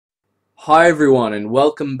Hi everyone and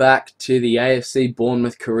welcome back to the AFC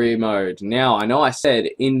Bournemouth career mode. Now, I know I said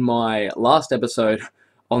in my last episode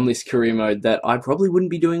on this career mode that I probably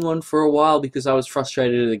wouldn't be doing one for a while because I was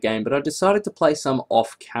frustrated at the game, but I decided to play some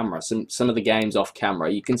off camera, some of the games off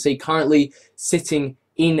camera. You can see currently sitting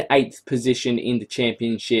in 8th position in the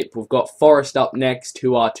championship. We've got Forest up next,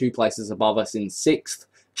 who are 2 places above us in 6th,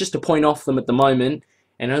 just a point off them at the moment,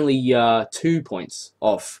 and only 2 points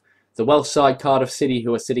off the Welsh side, Cardiff City,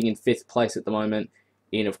 who are sitting in 5th place at the moment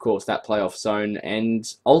in, of course, that playoff zone.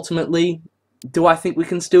 And ultimately, do I think we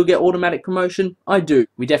can still get automatic promotion? I do.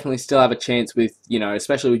 We definitely still have a chance with,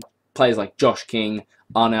 especially with players like Josh King,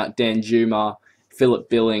 Arnaut Danjuma, Philip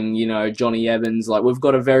Billing, Johnny Evans. Like, we've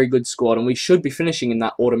got a very good squad and we should be finishing in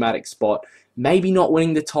that automatic spot. Maybe not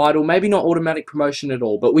winning the title, maybe not automatic promotion at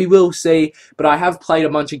all, but we will see. But I have played a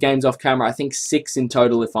bunch of games off camera, I think 6 in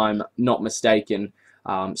total if I'm not mistaken.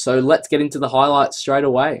 So let's get into the highlights straight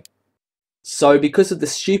away. So because of the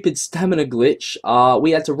stupid stamina glitch, we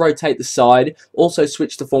had to rotate the side, also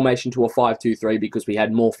switch the formation to a 5-2-3 because we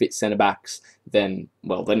had more fit centre-backs than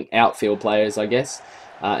outfield players, I guess.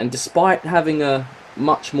 And despite having a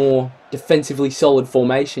much more defensively solid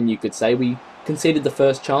formation, you could say, we conceded the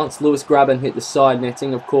first chance. Lewis Grabban hit the side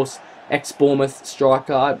netting, of course, ex-Bournemouth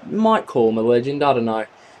striker. I might call him a legend, I don't know.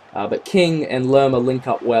 But King and Lerma link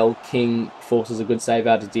up well. King forces a good save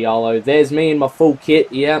out of Diallo. There's me in my full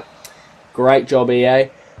kit. Yeah, great job, EA.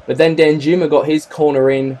 But then Danjuma got his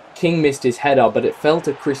corner in. King missed his header, but it fell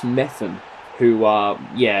to Chris Metham, who,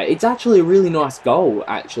 it's actually a really nice goal,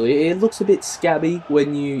 actually. It looks a bit scabby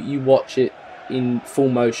when you watch it in full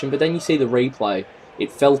motion, but then you see the replay.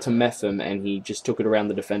 It fell to Metham, and he just took it around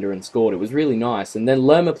the defender and scored. It was really nice. And then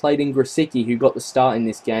Lerma played in Grosicki, who got the start in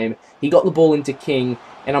this game. He got the ball into King,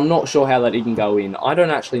 and I'm not sure how that didn't go in. I don't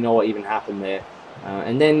actually know what even happened there.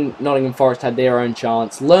 And then Nottingham Forest had their own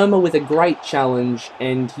chance. Lerma with a great challenge,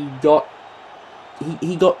 and he got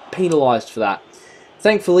penalised for that.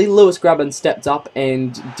 Thankfully, Lewis Grabban stepped up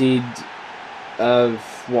and did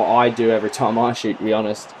what I do every time I shoot, to be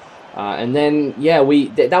honest. And then, yeah,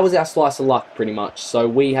 that was our slice of luck, pretty much. So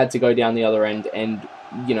we had to go down the other end and,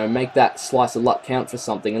 make that slice of luck count for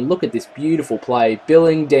something. And look at this beautiful play.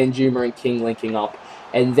 Billing, Danjuma and King linking up.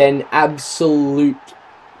 And then absolute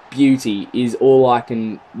beauty is all I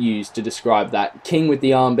can use to describe that. King with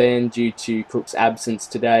the armband due to Cook's absence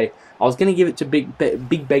today. I was going to give it to Big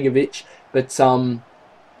Begovic, but,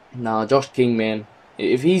 nah, Josh King, man.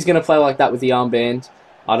 If he's going to play like that with the armband,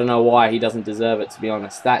 I don't know why he doesn't deserve it, to be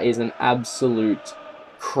honest. That is an absolute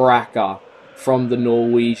cracker from the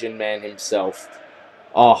Norwegian man himself.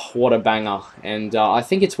 Oh, what a banger. And I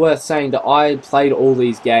think it's worth saying that I played all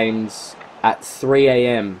these games at 3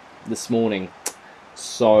 AM this morning.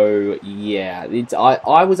 So, yeah,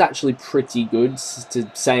 I was actually pretty good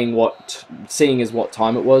to seeing as what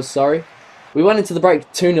time it was, sorry. We went into the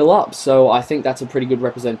break 2-0 up, so I think that's a pretty good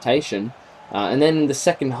representation. And then in the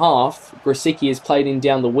second half, Grosicki is played in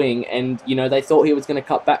down the wing, and, they thought he was going to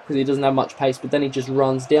cut back because he doesn't have much pace, but then he just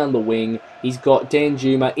runs down the wing. He's got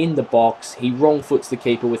Danjuma in the box. He wrong-foots the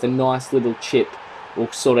keeper with a nice little chip,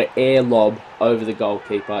 or sort of air lob over the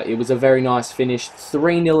goalkeeper. It was a very nice finish,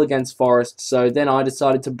 3-0 against Forest, so then I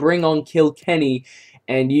decided to bring on Kilkenny,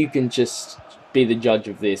 and you can just be the judge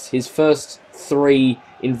of this. His first 3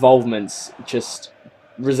 involvements just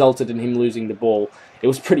resulted in him losing the ball. It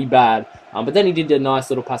was pretty bad, but then he did a nice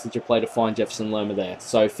little passenger play to find Jefferson Lerma there,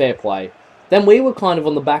 so fair play. Then we were kind of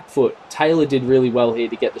on the back foot. Taylor did really well here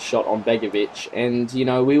to get the shot on Begovic, and,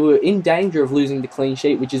 we were in danger of losing the clean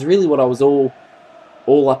sheet, which is really what I was all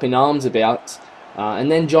up in arms about.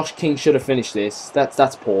 And then Josh King should have finished this.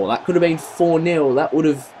 That's poor. That could have been 4-0. That would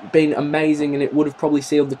have been amazing, and it would have probably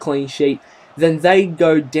sealed the clean sheet. Then they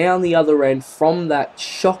go down the other end from that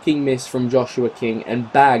shocking miss from Joshua King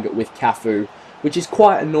and bag with Cafu, which is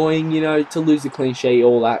quite annoying, to lose the clean sheet,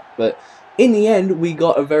 all that. But in the end, we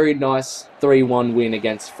got a very nice 3-1 win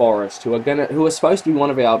against Forest, who are supposed to be one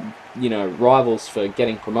of our, rivals for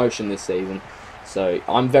getting promotion this season. So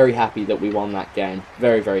I'm very happy that we won that game.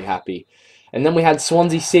 Very, very happy. And then we had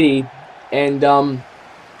Swansea City, and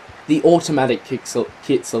the automatic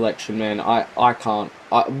kit selection, man. I can't.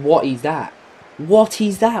 What is that? What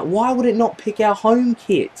is that? Why would it not pick our home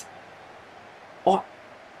kit?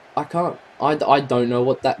 I can't. I don't know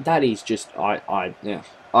what that is. Just I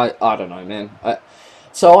don't know, man.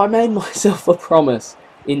 So I made myself a promise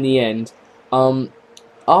in the end.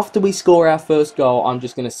 After we score our first goal, I'm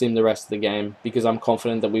just going to sim the rest of the game because I'm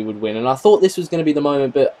confident that we would win. And I thought this was going to be the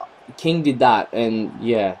moment, but King did that, and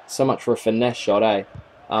yeah, so much for a finesse shot, eh?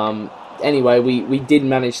 Anyway, we did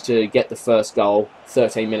manage to get the first goal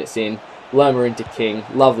 13 minutes in. Lerma into King.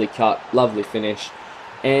 Lovely cut. Lovely finish.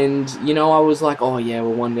 And, you know, I was like, oh yeah,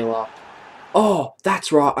 we're 1-0 up. Oh,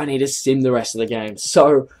 that's right, I need to sim the rest of the game.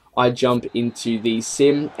 So I jump into the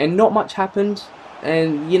sim, and not much happened.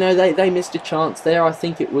 And, you know, they missed a chance there. I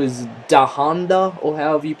think it was Dahanda, or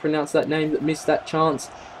however you pronounce that name, that missed that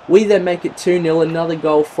chance. We then make it 2-0. Another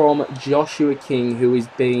goal from Joshua King, who has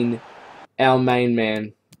been our main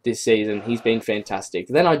man this season. He's been fantastic.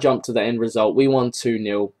 Then I jumped to the end result. We won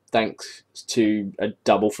 2-0 thanks to a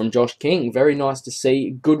double from Josh King. Very nice to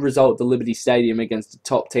see. Good result at the Liberty Stadium against a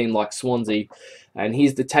top team like Swansea. And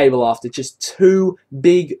here's the table after just 2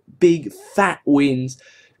 big, fat wins.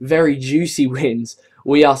 Very juicy wins.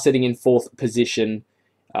 We are sitting in 4th position.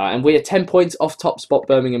 And we are 10 points off top spot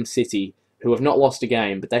Birmingham City, who have not lost a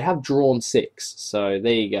game, but they have drawn 6. So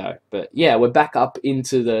there you go. But yeah, we're back up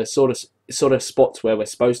into the sort of spots where we're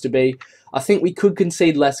supposed to be. I think we could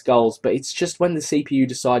concede less goals, but it's just when the CPU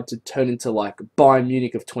decide to turn into like Bayern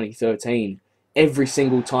Munich of 2013. Every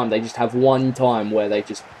single time, they just have one time where they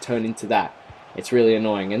just turn into that. It's really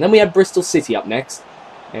annoying. And then we had Bristol City up next.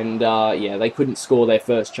 And yeah, they couldn't score their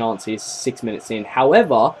first chance here 6 minutes in.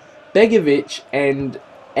 However, Begovic and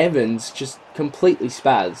Evans just completely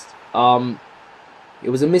spazzed. It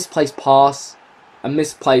was a misplaced pass, a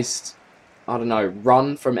misplaced, I don't know,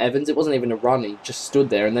 run from Evans. It wasn't even a run, he just stood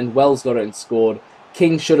there, and then Wells got it and scored.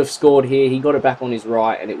 King should have scored here. He got it back on his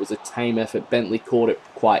right, and it was a tame effort. Bentley caught it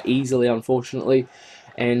quite easily, unfortunately.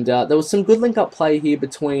 And there was some good link-up play here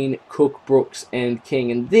between Cook, Brooks, and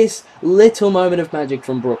King. And this little moment of magic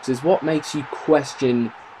from Brooks is what makes you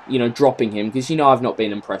question, you know, dropping him. Because, you know, I've not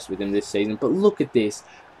been impressed with him this season. But look at this.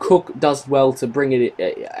 Cook does well to bring it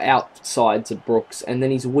outside to Brooks, and then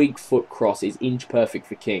his weak foot cross is inch perfect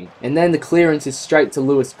for King. And then the clearance is straight to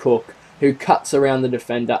Lewis Cook, who cuts around the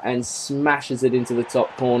defender and smashes it into the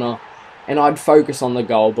top corner. And I'd focus on the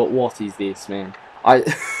goal, but what is this, man?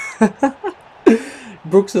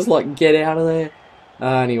 Brooks is like, get out of there.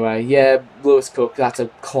 Anyway, yeah, Lewis Cook, that's a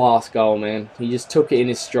class goal, man. He just took it in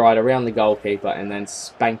his stride around the goalkeeper and then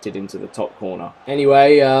spanked it into the top corner.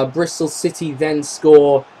 Anyway, Bristol City then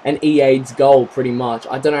score an EA's goal, pretty much.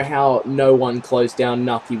 I don't know how no one closed down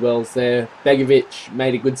Nucky Wells there. Begovic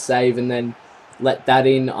made a good save and then let that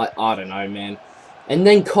in. I don't know, man. And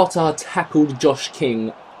then Cotter tackled Josh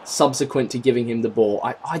King subsequent to giving him the ball.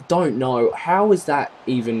 I don't know. How is that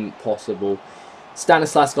even possible?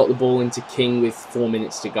 Stanislas got the ball into King with 4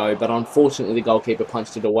 minutes to go, but unfortunately the goalkeeper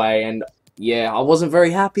punched it away, and yeah, I wasn't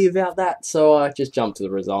very happy about that, so I just jumped to the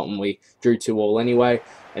result and we drew 2-2 anyway.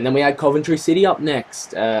 And then we had Coventry City up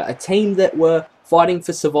next, a team that were fighting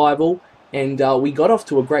for survival, and we got off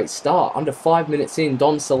to a great start. Under 5 minutes in,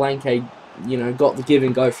 Don Solanke, you know, got the give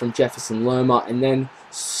and go from Jefferson Lerma, and then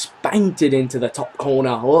spanked it into the top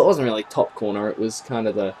corner. Well, it wasn't really top corner, it was kind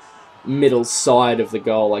of the middle side of the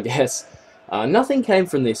goal, I guess. Nothing came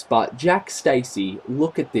from this, but Jack Stacey,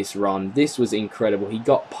 look at this run. This was incredible. He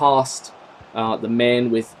got past the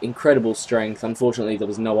man with incredible strength. Unfortunately, there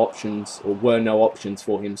was no options, or were no options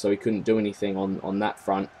for him, so he couldn't do anything on that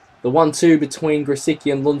front. The 1-2 between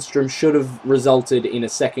Grosicki and Lundstrom should have resulted in a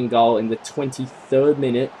second goal in the 23rd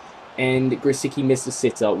minute, and Grosicki missed a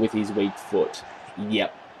sitter with his weak foot.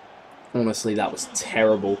 Yep. Honestly, that was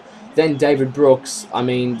terrible. Then David Brooks, I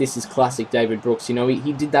mean, this is classic David Brooks. You know,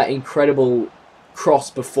 he did that incredible cross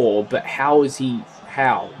before, but how is he...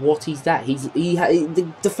 How? What is that?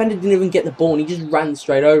 The defender didn't even get the ball, and he just ran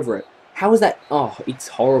straight over it. How is that? Oh, it's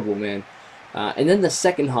horrible, man. And then the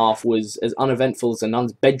second half was as uneventful as a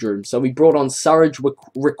nun's bedroom. So we brought on Surridge,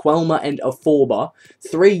 Riquelme, and Aforba,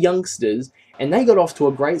 3 youngsters, and they got off to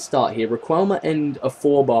a great start here. Riquelme and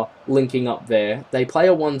Aforba linking up there. They play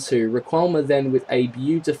a 1-2. Riquelme then with a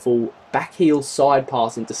beautiful back heel side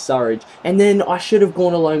pass into Surridge. And then I should have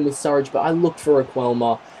gone alone with Surridge, but I looked for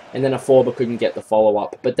Riquelme, and then Aforba couldn't get the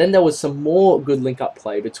follow-up. But then there was some more good link-up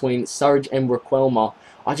play between Surridge and Riquelme.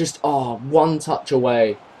 I just, one touch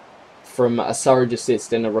away from a Surridge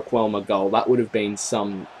assist and a Riquelme goal. That would have been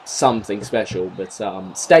something special. But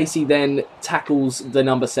Stacey then tackles the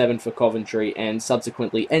number 7 for Coventry and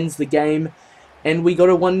subsequently ends the game. And we got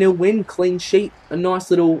a 1-0 win, clean sheet. A nice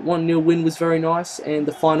little 1-0 win was very nice. And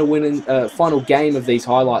the final game of these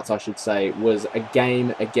highlights, I should say, was a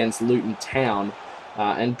game against Luton Town.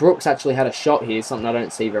 And Brooks actually had a shot here, something I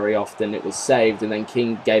don't see very often. It was saved, and then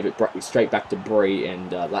King gave it straight back to Bree, and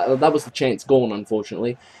that was the chance gone,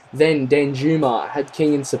 unfortunately. Then Danjuma had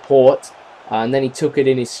King in support, and then he took it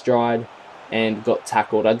in his stride and got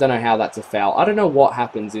tackled. I don't know how that's a foul. I don't know what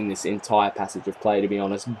happens in this entire passage of play, to be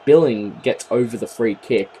honest. Billing gets over the free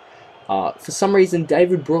kick. For some reason,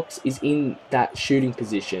 David Brooks is in that shooting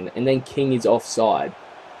position, and then King is offside.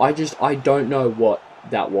 I don't know what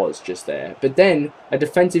that was just there. But then a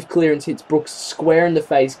defensive clearance hits Brooks square in the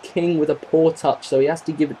face. King with a poor touch, so he has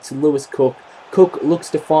to give it to Lewis Cook. Cook looks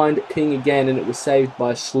to find King again, and it was saved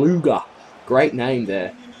by Sluga. Great name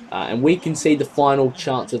there. And we can see the final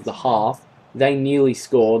chance of the half. They nearly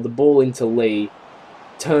score. The ball into Lee.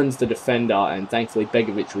 Turns the defender, and thankfully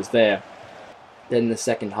Begovic was there. Then the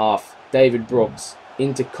second half, David Brooks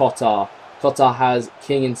into Kotar. Kotar has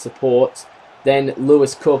King in support. Then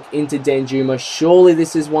Lewis Cook into Danjuma. Surely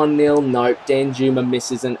this is 1-0. Nope, Danjuma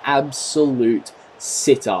misses an absolute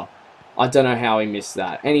sitter. I don't know how he missed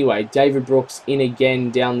that. Anyway, David Brooks in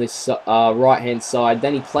again down this right-hand side.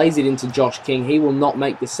 Then he plays it into Josh King. He will not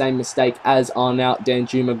make the same mistake as Arnout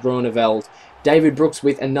Danjuma Groeneveld. David Brooks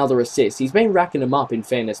with another assist. He's been racking them up in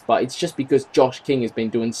fairness, but it's just because Josh King has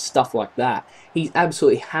been doing stuff like that. He's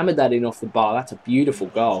absolutely hammered that in off the bar. That's a beautiful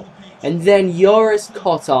goal. And then Joris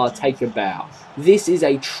Kotar take a bow. This is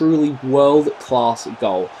a truly world-class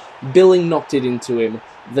goal. Billing knocked it into him.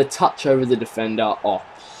 The touch over the defender. Oh,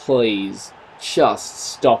 please. Just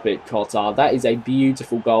stop it, Kotar. That is a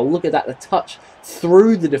beautiful goal. Look at that. The touch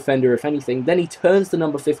through the defender, if anything. Then he turns the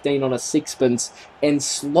number 15 on a sixpence and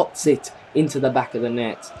slots it into the back of the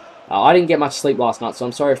net. I didn't get much sleep last night, so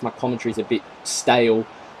I'm sorry if my commentary is a bit stale.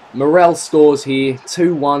 Morel scores here,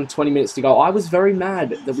 2-1, 20 minutes to go. I was very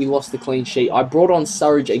mad that we lost the clean sheet. I brought on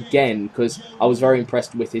Surridge again because I was very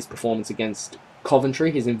impressed with his performance against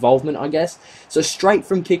Coventry, his involvement, I guess. So straight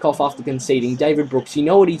from kickoff after conceding, David Brooks, you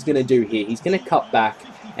know what he's going to do here. He's going to cut back,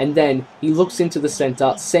 and then he looks into the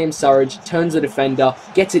centre. Sam Surridge turns the defender,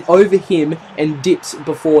 gets it over him, and dips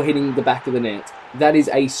before hitting the back of the net. That is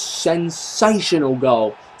a sensational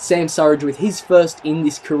goal. Sam Surridge with his first in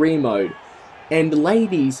this career mode. And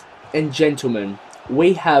ladies and gentlemen,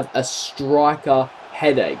 we have a striker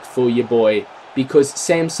headache for your boy because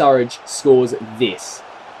Sam Surridge scores this.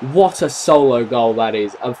 What a solo goal that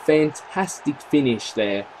is. A fantastic finish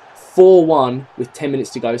there. 4-1 with 10 minutes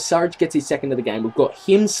to go. Surridge gets his second of the game. We've got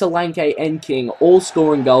him, Solanke and King all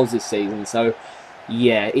scoring goals this season. So,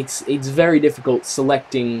 yeah, it's very difficult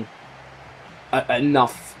selecting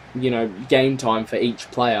enough, game time for each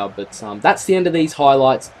player. But that's the end of these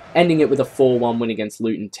highlights, ending it with a 4-1 win against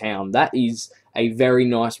Luton Town. That is a very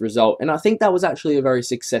nice result, and I think that was actually a very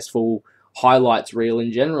successful highlights reel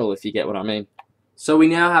in general, if you get what I mean. So we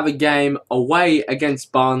now have a game away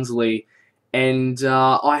against Barnsley, and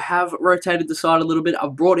I have rotated the side a little bit.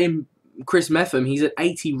 I've brought in Chris Meffam. He's at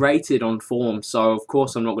 80 rated on form, so of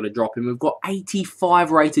course I'm not going to drop him. We've got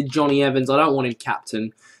 85 rated Johnny Evans. I don't want him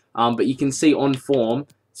captain. But you can see on form,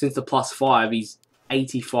 since the +5, he's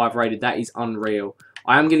 85 rated. That is unreal.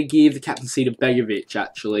 I am going to give the captaincy to Begovic,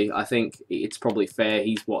 actually. I think it's probably fair.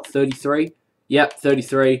 He's, what, 33? Yep,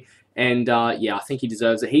 33. And, yeah, I think he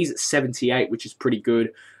deserves it. He's at 78, which is pretty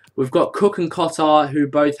good. We've got Cook and Kotar, who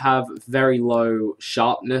both have very low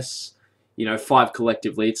sharpness. 5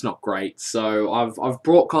 collectively. It's not great. So I've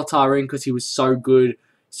brought Kotar in because he was so good.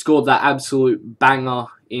 Scored that absolute banger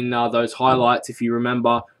in those highlights, if you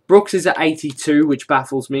remember. Brooks is at 82, which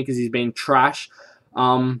baffles me because he's been trash.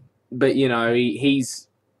 But, he's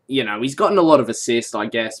gotten a lot of assists, I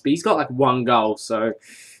guess. But he's got, like, 1 goal, so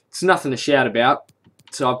it's nothing to shout about.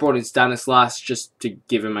 So I brought in Stanislas just to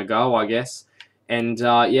give him a go, I guess. And,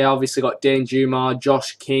 yeah, obviously got Danjuma,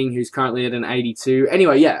 Josh King, who's currently at an 82.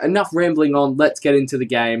 Anyway, yeah, enough rambling on. Let's get into the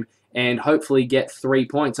game and hopefully get 3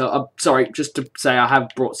 points. Sorry, just to say I have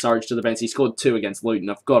brought Surridge to the bench. He scored 2 against Luton.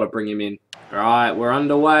 I've got to bring him in. Alright, we're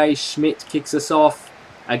underway. Schmidt kicks us off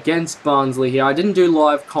against Barnsley here. I didn't do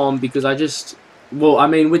live com because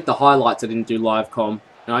with the highlights I didn't do live com.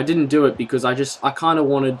 And I didn't do it because I kind of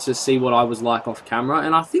wanted to see what I was like off camera.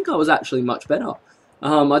 And I think I was actually much better. I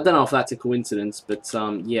don't know if that's a coincidence, but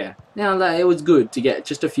yeah. Now, it was good to get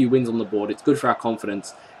just a few wins on the board. It's good for our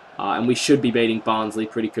confidence. And we should be beating Barnsley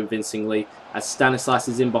pretty convincingly. As Stanislas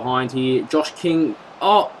is in behind here. Josh King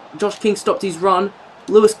stopped his run.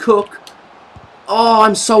 Lewis Cook. Oh,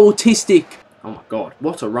 I'm so autistic. Oh my god,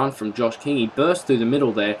 what a run from Josh King. He burst through the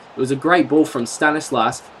middle there. It was a great ball from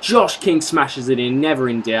Stanislas. Josh King smashes it in, never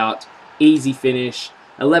in doubt. Easy finish.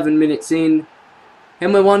 11 minutes in,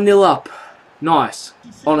 and we're 1-0 up. Nice.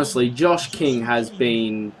 Honestly, Josh King has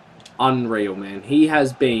been unreal, man. He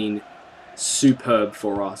has been superb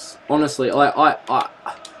for us. Honestly,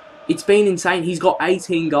 it's been insane. He's got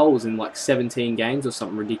 18 goals in like 17 games or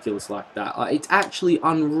something ridiculous like that. It's actually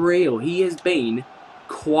unreal. He has been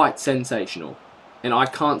quite sensational. And I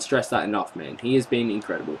can't stress that enough, man. He has been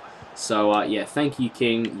incredible. So, yeah, thank you,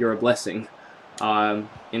 King. You're a blessing. And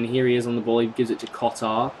here he is on the ball. He gives it to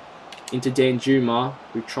Kotar. into Danjuma,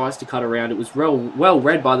 who tries to cut around. It was well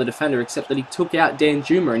read by the defender, except that he took out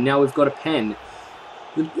Danjuma, and now we've got a pen.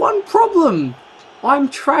 With one problem, I'm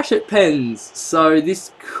trash at pens, so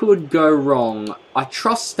this could go wrong. I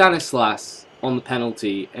trust Stanislas on the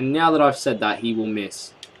penalty, and now that I've said that, he will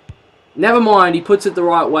miss. Never mind, he puts it the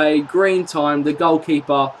right way. Green time, the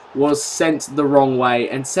goalkeeper was sent the wrong way,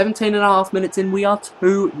 and 17.5 minutes in, we are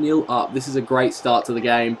 2-0 up. This is a great start to the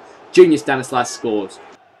game. Junior Stanislas scores.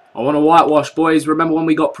 I want to whitewash, boys. Remember when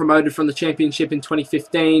we got promoted from the Championship in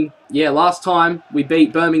 2015? Yeah, last time we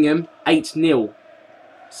beat Birmingham 8-0.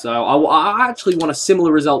 So I actually want a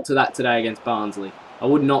similar result to that today against Barnsley. I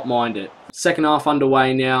would not mind it. Second half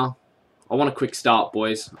underway now. I want a quick start,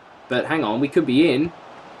 boys. But hang on, we could be in.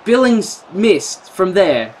 Billings missed from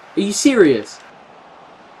there. Are you serious?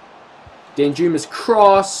 Danjuma's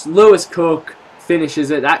cross. Lewis Cook finishes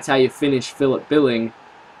it. That's how you finish Philip Billing.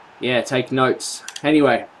 Yeah, take notes.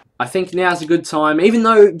 Anyway, I think now's a good time. Even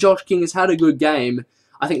though Josh King has had a good game,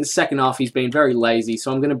 I think the second half he's been very lazy.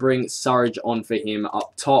 So I'm going to bring Surridge on for him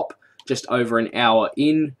up top. Just over an hour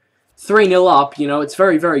in. 3-0 up, you know, it's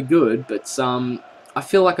very, very good. But I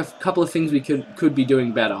feel like a couple of things we could be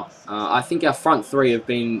doing better. I think our front three have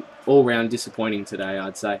been all-round disappointing today,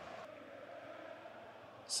 I'd say.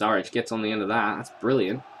 Surridge gets on the end of that. That's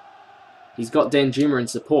brilliant. He's got Danjuma in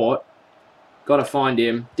support. Got to find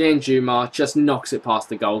him. Danjuma just knocks it past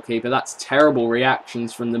the goalkeeper. That's terrible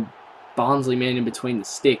reactions from the Barnsley man in between the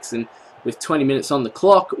sticks. And with 20 minutes on the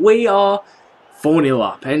clock, we are 4-0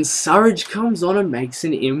 up. And Surridge comes on and makes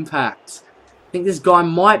an impact. I think this guy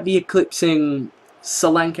might be eclipsing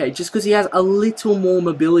Solanke just because he has a little more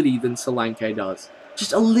mobility than Solanke does.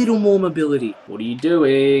 Just a little more mobility. What are you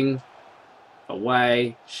doing?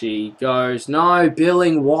 Away she goes. No,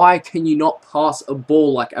 Billing, why can you not pass a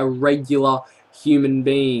ball like a regular human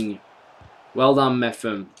being? Well done,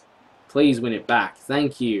 Meffam. Please win it back.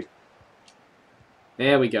 Thank you.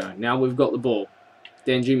 There we go. Now we've got the ball.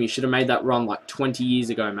 Danjuma should have made that run like 20 years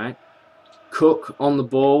ago, mate. Cook on the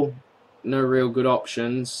ball. No real good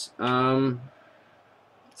options.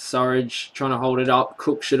 Surridge trying to hold it up.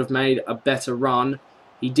 Cook should have made a better run.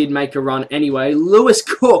 He did make a run anyway. Lewis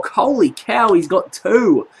Cook, holy cow, he's got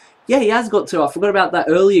 2. Yeah, he has got 2. I forgot about that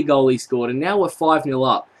earlier goal he scored, and now we're 5-0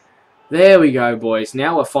 up. There we go, boys.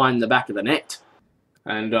 Now we're finding the back of the net.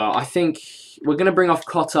 And I think we're going to bring off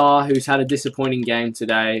Kotar, who's had a disappointing game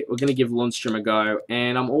today. We're going to give Lundstrom a go.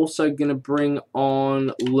 And I'm also going to bring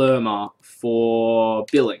on Lerma for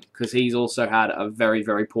Billing, because he's also had a very,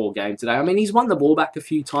 very poor game today. I mean, he's won the ball back a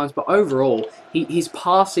few times, but overall, his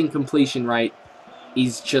passing completion rate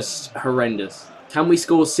is just horrendous. Can we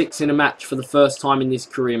score 6 in a match for the first time in this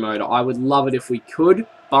career mode? I would love it if we could.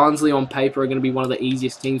 Barnsley on paper are going to be one of the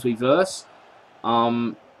easiest teams we verse.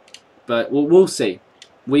 But we'll see.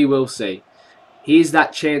 We will see. Here's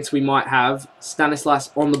that chance we might have.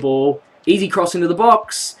 Stanislas on the ball. Easy cross into the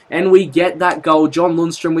box. And we get that goal. John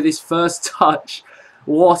Lundstrom with his first touch.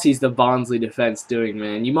 What is the Barnsley defence doing,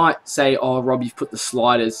 man? You might say, oh, Rob, you've put the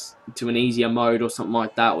sliders to an easier mode or something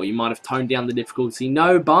like that, or you might have toned down the difficulty.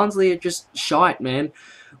 No, Barnsley are just shite, man.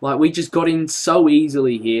 Like, we just got in so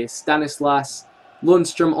easily here. Stanislas,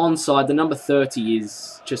 Lundstrom onside. The number 30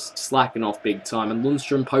 is just slacking off big time, and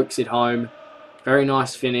Lundstrom pokes it home. Very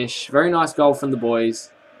nice finish. Very nice goal from the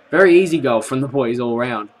boys. Very easy goal from the boys all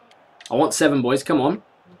round. I want 7, boys. Come on.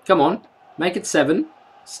 Come on. Make it 7.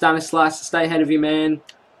 Stanislas, stay ahead of your man.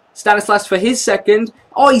 Stanislas for his second.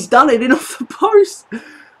 Oh, he's done it in off the post.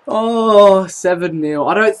 Oh, 7-0.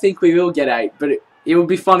 I don't think we will get 8, but it would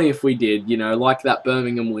be funny if we did, you know, like that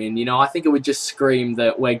Birmingham win. You know, I think it would just scream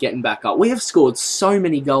that we're getting back up. We have scored so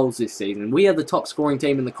many goals this season. We are the top scoring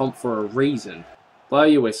team in the comp for a reason. Blow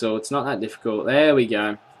your whistle. It's not that difficult. There we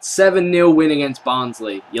go. 7-0 win against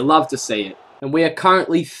Barnsley. You love to see it. And we are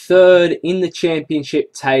currently 3rd in the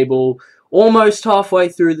championship table. Almost halfway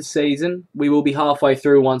through the season. We will be halfway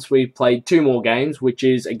through once we've played 2 more games, which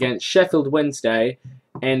is against Sheffield Wednesday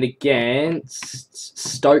and against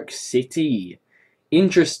Stoke City.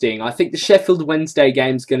 Interesting. I think the Sheffield Wednesday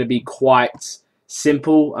game is going to be quite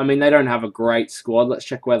simple. I mean, they don't have a great squad. Let's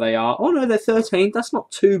check where they are. Oh, no, they're 13th. That's not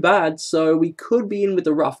too bad. So we could be in with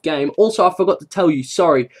a rough game. Also, I forgot to tell you,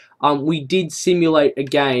 sorry, we did simulate a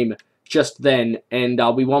game just then, and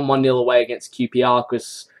we won 1-0 away against QPR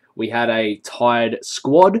because we had a tired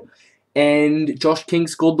squad, and Josh King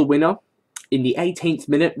scored the winner in the 18th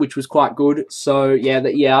minute, which was quite good. So yeah,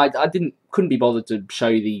 I couldn't be bothered to show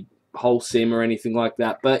you the whole sim or anything like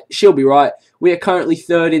that, but she'll be right. We are currently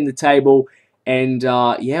 3rd in the table, And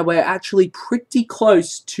yeah, we're actually pretty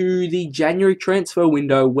close to the January transfer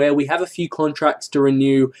window where we have a few contracts to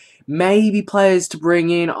renew, maybe players to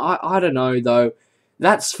bring in. I don't know, though.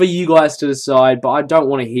 That's for you guys to decide, but I don't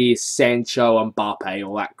want to hear Sancho and Mbappe,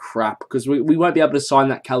 all that crap, because we won't be able to sign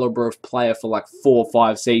that caliber of player for like 4 or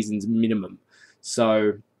 5 seasons minimum.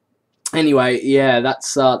 So, anyway, yeah,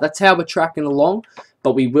 that's how we're tracking along.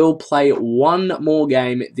 But we will play one more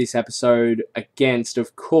game this episode against,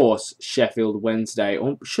 of course, Sheffield Wednesday.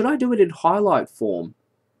 Or should I do it in highlight form?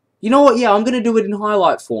 You know what? Yeah, I'm going to do it in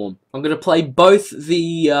highlight form. I'm going to play both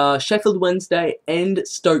the Sheffield Wednesday and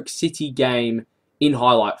Stoke City game in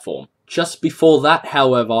highlight form. Just before that,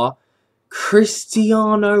 however,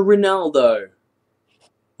 Cristiano Ronaldo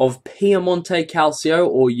of Piemonte Calcio,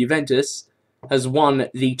 or Juventus, has won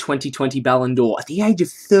the 2020 Ballon d'Or at the age of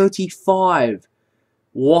 35.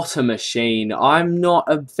 What a machine. I'm not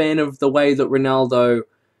a fan of the way that Ronaldo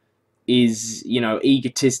is,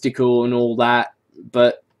 egotistical and all that.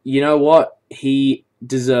 But you know what? He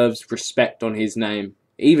deserves respect on his name.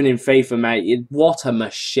 Even in FIFA, mate. What a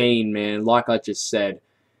machine, man. Like I just said.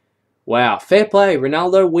 Wow. Fair play.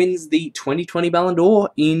 Ronaldo wins the 2020 Ballon d'Or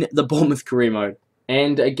in the Bournemouth career mode.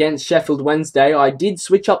 And against Sheffield Wednesday, I did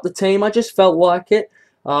switch up the team. I just felt like it.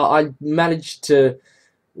 I managed to...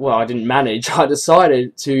 Well, I didn't manage. I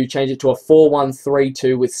decided to change it to a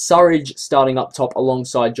 4-1-3-2 with Surridge starting up top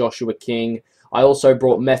alongside Joshua King. I also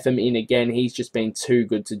brought Metham in again. He's just been too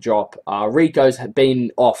good to drop. Rico's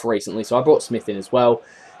been off recently, so I brought Smith in as well.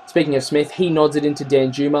 Speaking of Smith, he nods it into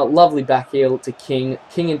Danjuma. Lovely back heel to King.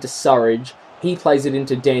 King into Surridge. He plays it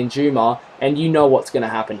into Danjuma, and you know what's going to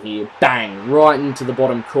happen here. Bang! Right into the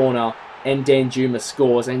bottom corner, and Danjuma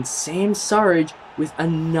scores. And Sam Surridge with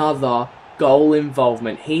another goal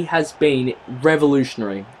involvement. He has been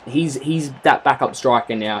revolutionary. He's that backup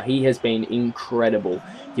striker now. He has been incredible.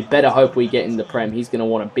 You better hope we get in the Prem. He's going to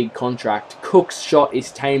want a big contract. Cook's shot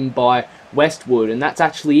is tamed by Westwood, and that's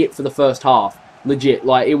actually it for the first half. Legit.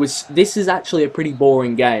 This is actually a pretty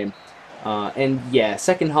boring game. And yeah,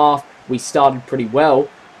 second half, we started pretty well.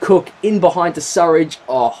 Cook in behind to Surridge.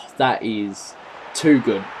 Oh, that is too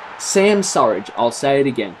good. Sam Surridge, I'll say it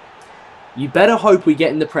again. You better hope we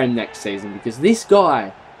get in the Prem next season, because this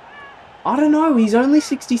guy, I don't know, he's only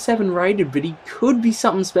 67 rated, but he could be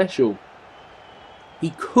something special.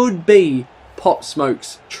 He could be Pop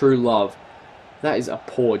Smoke's true love. That is a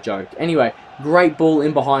poor joke. Anyway, great ball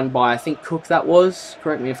in behind by, I think Cook that was.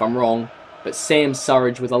 Correct me if I'm wrong. But Sam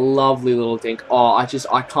Surridge with a lovely little dink. Oh,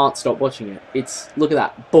 I can't stop watching it. Look at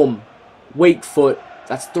that. Boom. Weak foot.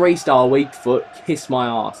 That's 3-star weak foot. Kiss my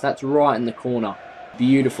ass. That's right in the corner.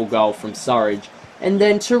 Beautiful goal from Surridge. And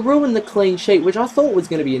then to ruin the clean sheet, which I thought was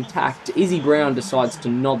going to be intact, Izzy Brown decides to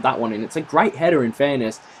nod that one in. It's a great header, in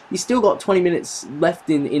fairness. You still got 20 minutes left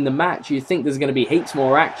in the match. You think there's going to be heaps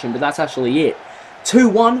more action, but that's actually it.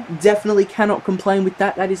 2-1, definitely cannot complain with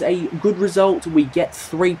that. That is a good result. We get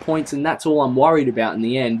 3 points, and that's all I'm worried about in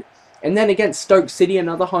the end. And then against Stoke City,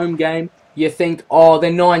 another home game, you think, oh,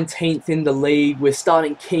 they're 19th in the league. We're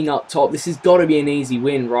starting King up top. This has got to be an easy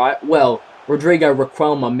win, right? Well, Rodrigo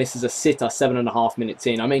Requelme misses a sitter 7.5 minutes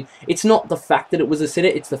in. I mean, it's not the fact that it was a sitter,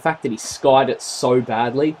 it's the fact that he skied it so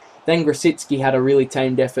badly. Then Grosicki had a really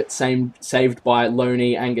tamed effort, saved by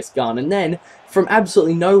Loney, Angus Gunn. And then, from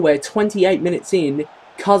absolutely nowhere, 28 minutes in,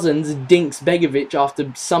 Cousins dinks Begovic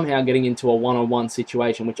after somehow getting into a one-on-one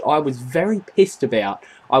situation, which I was very pissed about.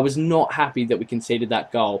 I was not happy that we conceded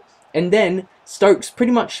that goal. And then, Stokes,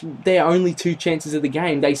 pretty much their only 2 chances of the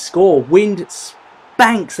game, they score. Wind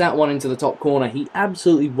banks that one into the top corner. He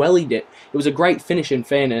absolutely wellied it. It was a great finish in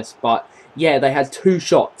fairness, but yeah, they had 2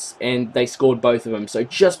 shots and they scored both of them. So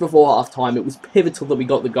just before half-time, it was pivotal that we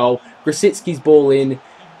got the goal. Grosicki's ball in,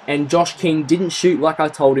 and Josh King didn't shoot like I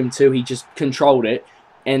told him to. He just controlled it,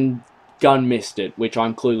 and Gunn missed it, which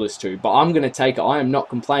I'm clueless to. But I'm going to take it. I am not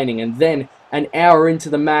complaining. And then, an hour into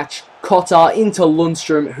the match, Cotter into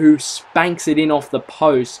Lundstrom, who spanks it in off the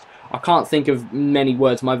post. I can't think of many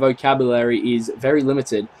words. My vocabulary is very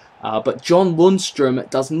limited. But John Lundstrom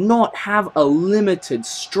does not have a limited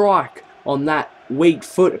strike on that weak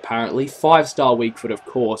foot, apparently. 5-star weak foot, of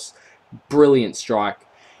course. Brilliant strike.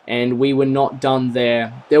 And we were not done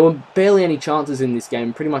there. There were barely any chances in this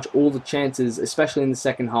game. Pretty much all the chances, especially in the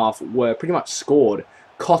second half, were pretty much scored.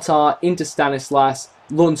 Cotter into Stanislas.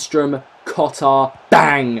 Lundstrom, Cotter,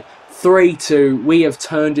 bang! 3-2. We have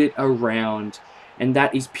turned it around. And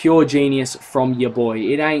that is pure genius from your boy.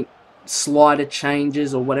 It ain't slider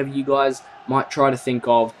changes or whatever you guys might try to think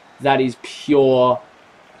of. That is pure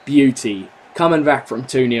beauty. coming back from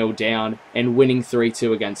 2-0 down and winning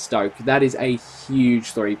 3-2 against Stoke. That is a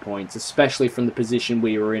huge 3 points, especially from the position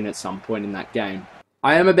we were in at some point in that game.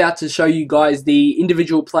 I am about to show you guys the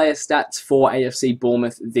individual player stats for AFC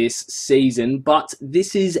Bournemouth this season, but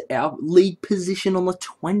this is our league position on the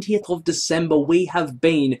 20th of December. We have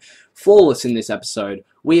been flawless in this episode.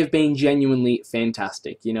 We have been genuinely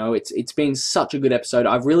fantastic. You know, it's been such a good episode.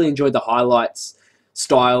 I've really enjoyed the highlights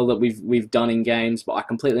style that we've done in games, but I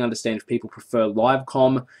completely understand if people prefer live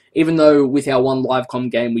com. Even though with our one live com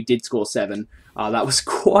game we did score 7, that was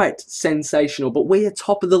quite sensational. But we are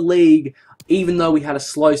top of the league. Even though we had a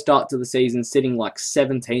slow start to the season, sitting like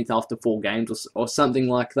 17th after 4 games or something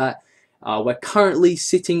like that, we're currently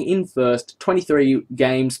sitting in first, 23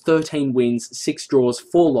 games, 13 wins, 6 draws,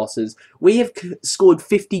 4 losses. We have scored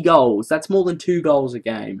 50 goals. That's more than 2 goals a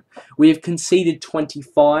game. We have conceded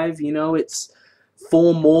 25. You know, it's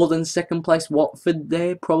 4 more than second place Watford.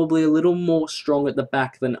 They're probably a little more strong at the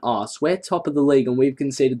back than us. We're top of the league and we've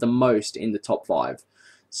conceded the most in the top 5.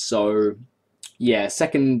 So yeah,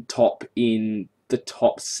 second top in the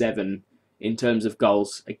top 7 in terms of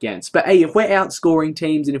goals against. But hey, if we're outscoring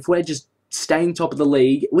teams and if we're just staying top of the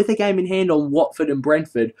league with a game in hand on Watford and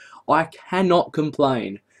Brentford, I cannot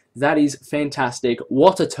complain. That is fantastic.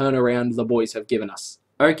 What a turnaround the boys have given us.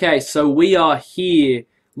 Okay, so we are here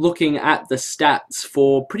looking at the stats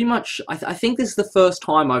for pretty much, I think this is the first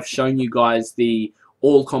time I've shown you guys the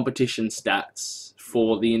all competition stats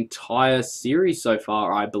for the entire series so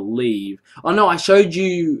far, I believe. Oh no, I showed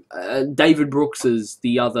you David Brooks's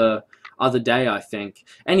the other day, I think.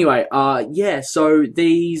 Anyway, yeah, so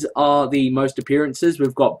these are the most appearances.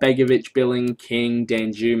 We've got Begovic, Billing, King,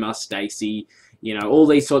 Danjuma, Stacey, you know, all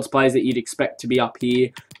these sorts of players that you'd expect to be up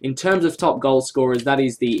here. In terms of top goal scorers, that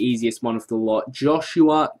is the easiest one of the lot.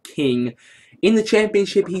 Joshua King. In the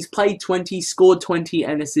Championship, he's played 20, scored 20,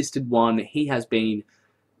 and assisted 1. He has been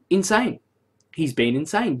insane. He's been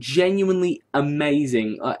insane. Genuinely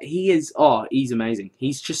amazing. He's amazing.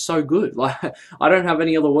 He's just so good. Like, I don't have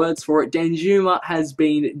any other words for it. Danjuma has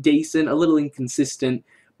been decent, a little inconsistent,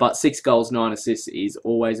 but 6 goals, 9 assists is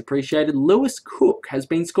always appreciated. Lewis Cook has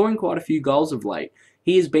been scoring quite a few goals of late.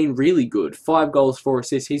 He has been really good. 5 goals, 4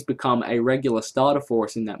 assists. He's become a regular starter for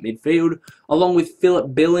us in that midfield. Along with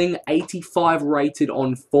Philip Billing, 85 rated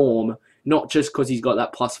on form. Not just because he's got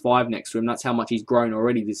that +5 next to him. That's how much he's grown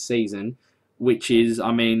already this season. Which is,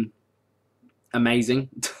 I mean, amazing.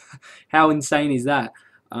 How insane is that?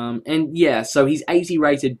 And yeah, so he's 80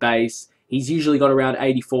 rated base. He's usually got around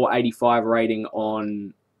 84, 85 rating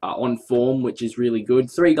on form, which is really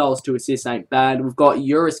good. 3 goals, 2 assists ain't bad. We've got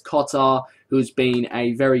Juris Kotar, who's been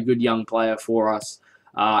a very good young player for us.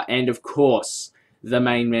 And of course, the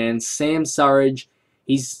main man, Sam Surridge.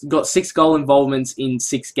 He's got 6 goal involvements in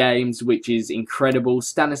 6 games, which is incredible.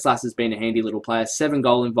 Stanislas has been a handy little player. 7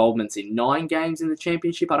 goal involvements in 9 games in the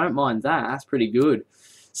Championship. I don't mind that. That's pretty good.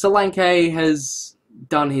 Solanke has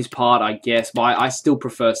done his part, I guess, but I still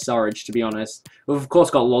prefer Surridge, to be honest. We've, of course,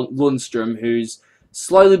 got Lundstrom, who's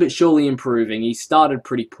slowly but surely improving. He started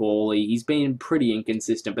pretty poorly. He's been pretty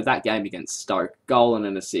inconsistent, but that game against Stoke, goal and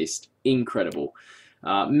an assist, incredible.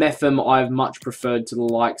 Metham, I've much preferred to the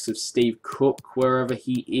likes of Steve Cook, wherever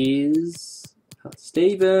he is.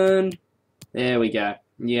 Stephen. There we go.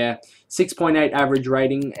 Yeah, 6.8 average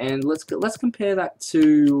rating, and let's compare that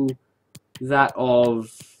to that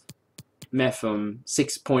of Metham,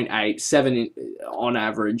 6.8, 7 on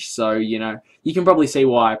average. So, you know, you can probably see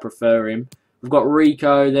why I prefer him. We've got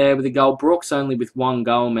Rico there with a goal. Brooks only with 1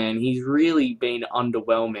 goal, man. He's really been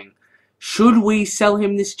underwhelming. Should we sell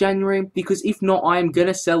him this January? Because if not, I am going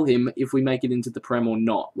to sell him if we make it into the Prem or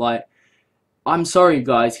not. Like, I'm sorry,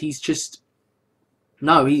 guys. He's just...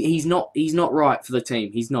 No, he's not right for the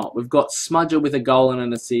team. He's not. We've got Smudger with a goal and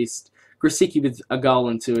an assist. Grosicki with a goal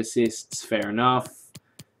and 2 assists. Fair enough.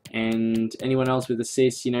 And anyone else with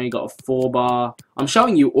assists, you know, you got a 4-bar. I'm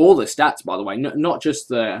showing you all the stats, by the way, not just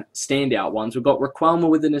the standout ones. We've got Raquelma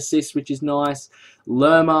with an assist, which is nice.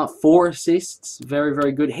 Lerma, 4 assists, very,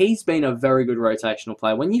 very good. He's been a very good rotational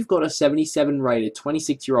player. When you've got a 77 rated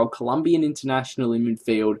 26-year-old Colombian international in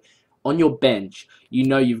midfield on your bench, you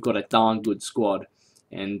know you've got a darn good squad.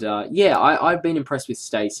 And yeah, I've been impressed with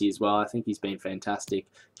Stacey as well. I think he's been fantastic.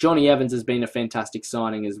 Johnny Evans has been a fantastic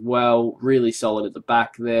signing as well. Really solid at the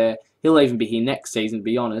back there. He'll even be here next season, to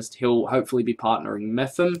be honest. He'll hopefully be partnering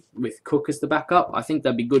Metham with Cook as the backup. I think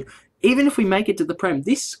that'd be good. Even if we make it to the Prem,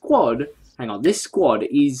 this squad, this squad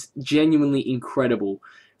is genuinely incredible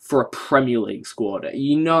for a Premier League squad.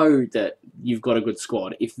 You know that you've got a good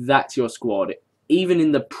squad. If that's your squad, even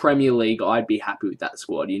in the Premier League, I'd be happy with that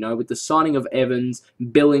squad. You know, with the signing of Evans,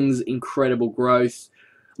 Billings' incredible growth,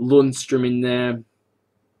 Lundstrom in there.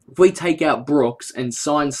 If we take out Brooks and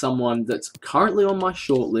sign someone that's currently on my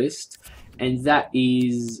shortlist, and that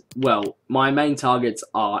is, well, my main targets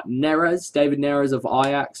are Neres, David Neres of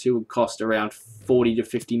Ajax, who would cost around 40 to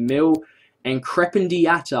 50 mil, and Crepin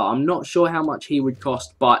Diatta. I'm not sure how much he would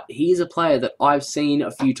cost, but he is a player that I've seen a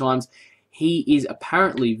few times. He is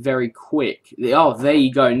apparently very quick. Oh, there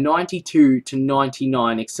you go, 92 to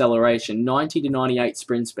 99 acceleration, 90 to 98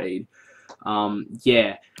 sprint speed.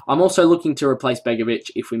 Yeah, I'm also looking to replace Begovic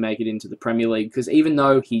if we make it into the Premier League, because even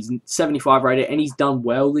though he's 75 rated and he's done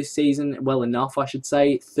well this season, well enough I should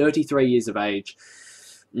say, 33 years of age,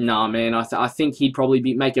 nah man, I think he'd probably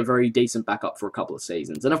make a very decent backup for a couple of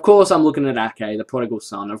seasons. And of course I'm looking at Ake, the prodigal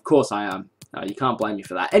son, of course I am. You can't blame me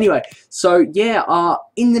for that. Anyway, so yeah,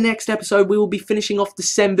 in the next episode we will be finishing off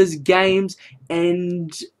December's games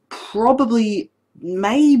and probably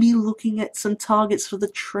maybe looking at some targets for the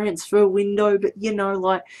transfer window, but you know,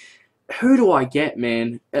 like, who do I get,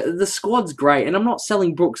 man? The squad's great, and I'm not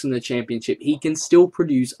selling Brooks in the Championship. He can still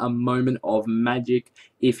produce a moment of magic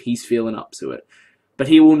if he's feeling up to it. But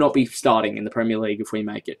he will not be starting in the Premier League if we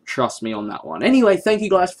make it. Trust me on that one. Anyway, thank you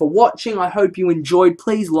guys for watching. I hope you enjoyed.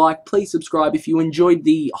 Please like, please subscribe. If you enjoyed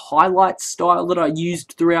the highlight style that I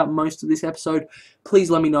used throughout most of this episode,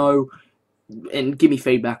 please let me know and give me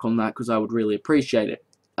feedback on that, because I would really appreciate it.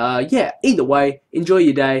 Yeah, either way, enjoy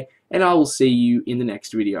your day, and I will see you in the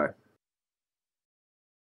next video.